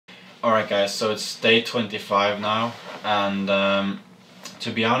Alright guys, so it's day 25 now, and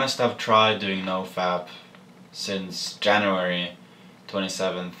to be honest, I've tried doing NoFap since January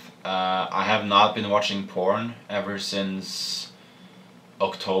 27th. I have not been watching porn ever since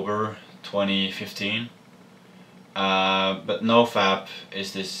October 2015. But NoFap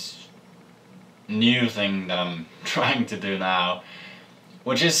is this new thing that I'm trying to do now,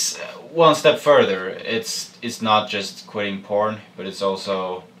 which is one step further. It's not just quitting porn, but it's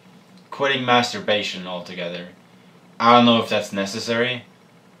also quitting masturbation altogether. I don't know if that's necessary.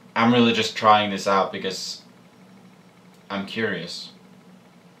 I'm really just trying this out because I'm curious.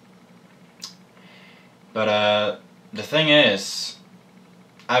 But the thing is,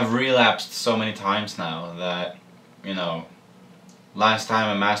 I've relapsed so many times now that, you know, last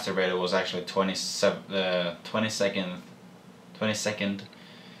time I masturbated was actually 22nd.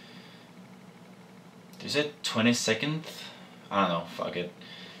 Is it 22nd? I don't know, fuck it.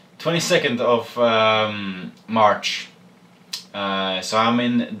 22nd of March. So I'm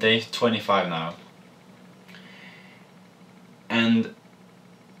in day 25 now. And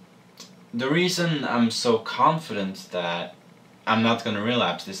the reason I'm so confident that I'm not gonna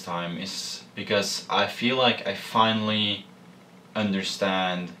relapse this time is because I feel like I finally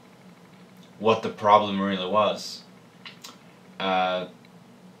understand what the problem really was. The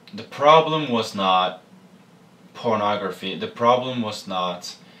problem was not pornography. The problem was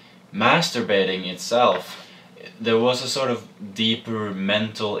not masturbating itself. There was a sort of deeper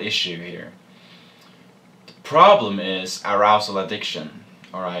mental issue here. The problem is arousal addiction,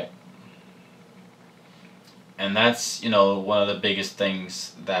 alright? And that's, you know, one of the biggest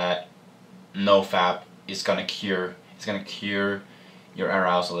things that NoFap is gonna cure. It's gonna cure your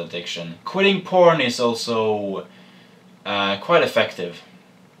arousal addiction. Quitting porn is also quite effective,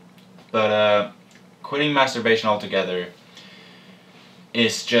 but quitting masturbation altogether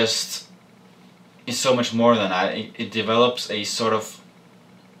is so much more than that. It develops a sort of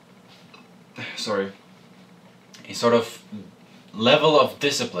level of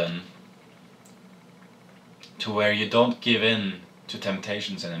discipline to where you don't give in to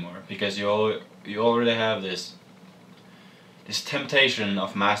temptations anymore, because you already have this temptation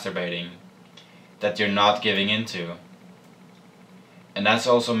of masturbating that you're not giving into, and that's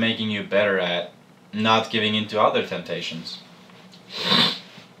also making you better at not giving into other temptations.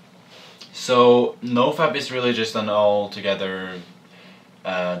 So NoFap is really just an altogether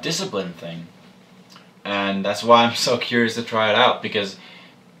discipline thing, and that's why I'm so curious to try it out, because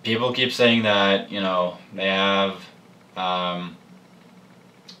people keep saying that, you know, they've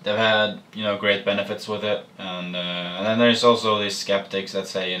had, you know, great benefits with it, and then there's also these skeptics that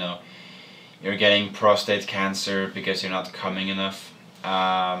say, you know, you're getting prostate cancer because you're not coming enough,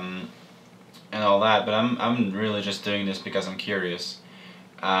 and all that. But I'm really just doing this because I'm curious.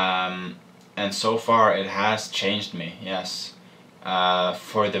 And so far it has changed me, yes.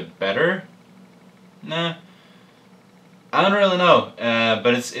 For the better? Nah. I don't really know,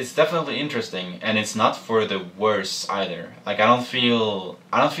 but it's definitely interesting, and it's not for the worse either. Like, I don't feel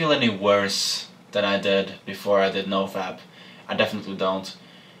any worse than I did before I did NoFap. I definitely don't.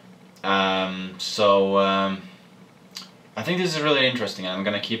 I think this is really interesting, and I'm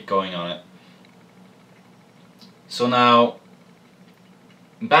gonna keep going on it. So now,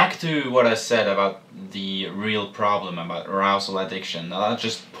 back to what I said about the real problem about arousal addiction. Not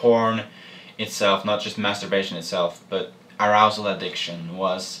just porn itself, not just masturbation itself, but arousal addiction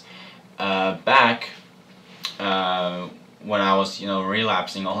was back when I was, you know,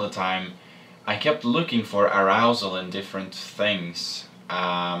 relapsing all the time. I kept looking for arousal in different things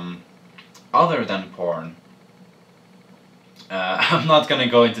other than porn. I'm not gonna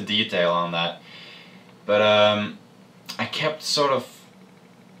go into detail on that, but I kept sort of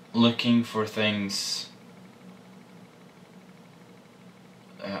looking for things,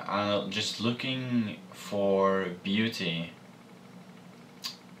 I don't know, just looking for beauty,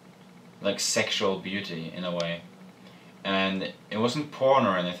 like sexual beauty in a way. And it wasn't porn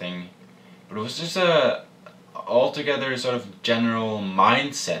or anything, but it was just a altogether sort of general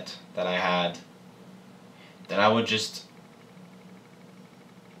mindset that I had, that I would just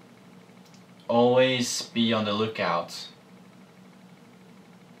always be on the lookout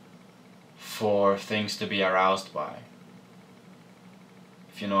for things to be aroused by,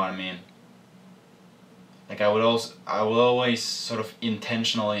 if you know what I mean. Like, I will always sort of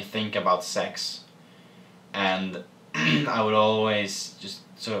intentionally think about sex, and I would always just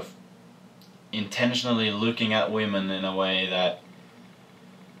sort of intentionally looking at women in a way that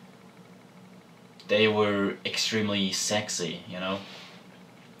they were extremely sexy, you know?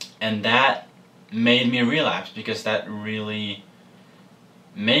 And that made me relapse, because that really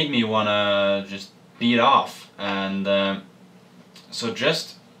made me wanna just beat off. And so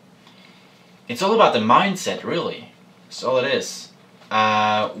just, it's all about the mindset, really. That's all it is.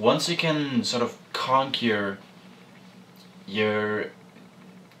 Once you can sort of conquer your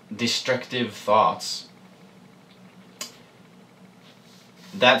destructive thoughts,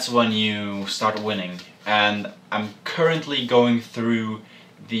 that's when you start winning. And I'm currently going through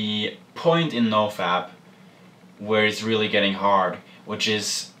the point in NoFap where it's really getting hard, which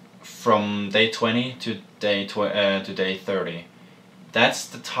is from day 20 to day 30. That's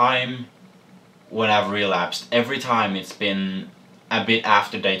the time when I've relapsed. Every time it's been a bit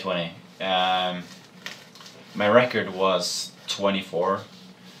after day 20. My record was 24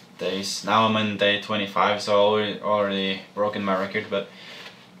 days. Now I'm in day 25, so I already broken my record. But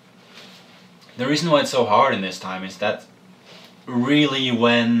the reason why it's so hard in this time is that really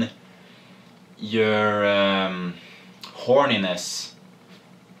when your horniness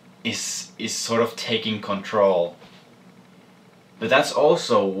is sort of taking control. But that's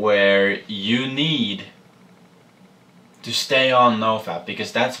also where you need to stay on NoFap,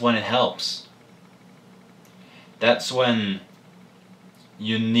 because that's when it helps. That's when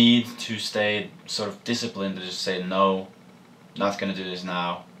you need to stay sort of disciplined to just say, no, not gonna do this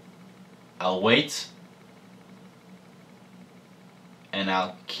now. I'll wait, and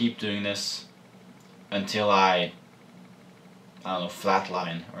I'll keep doing this until I don't know,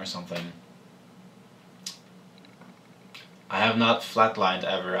 flatline or something. I have not flatlined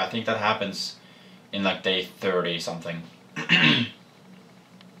ever. I think that happens in like day 30 something.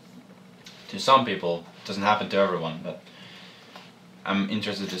 To some people, it doesn't happen to everyone, but I'm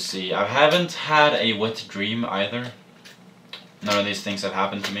interested to see. I haven't had a wet dream either. None of these things have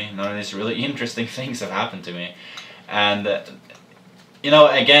happened to me. None of these really interesting things have happened to me. And you know,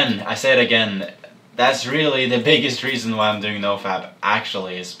 again, I say it again, that's really the biggest reason why I'm doing NoFap,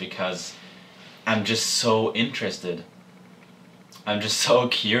 actually, is because I'm just so interested. I'm just so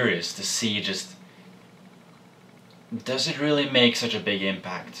curious to see just, does it really make such a big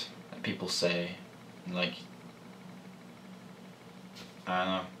impact, that people say? Like, I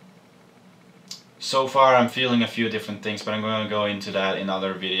don't know. So far I'm feeling a few different things, but I'm going to go into that in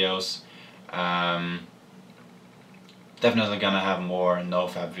other videos. Definitely gonna have more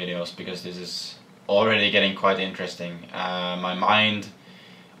NoFap videos, because this is already getting quite interesting. My mind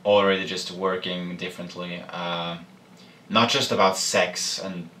already just working differently. Not just about sex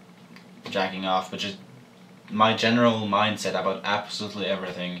and jacking off, but just my general mindset about absolutely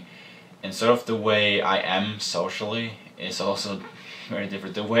everything. And sort of the way I am socially is also very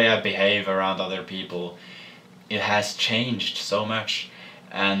different. The way I behave around other people, it has changed so much.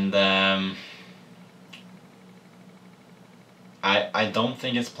 And I don't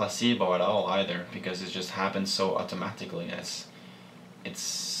think it's placebo at all either, because it just happens so automatically.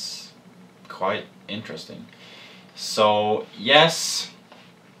 It's quite interesting. So yes,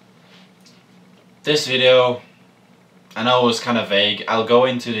 this video, I know it was kind of vague. I'll go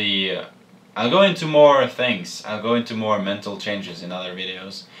into more things. I'll go into more mental changes in other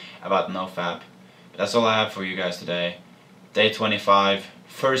videos about NoFap. But that's all I have for you guys today. Day 25,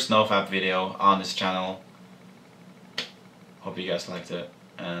 first NoFap video on this channel. Hope you guys liked it,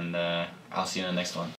 and I'll see you in the next one.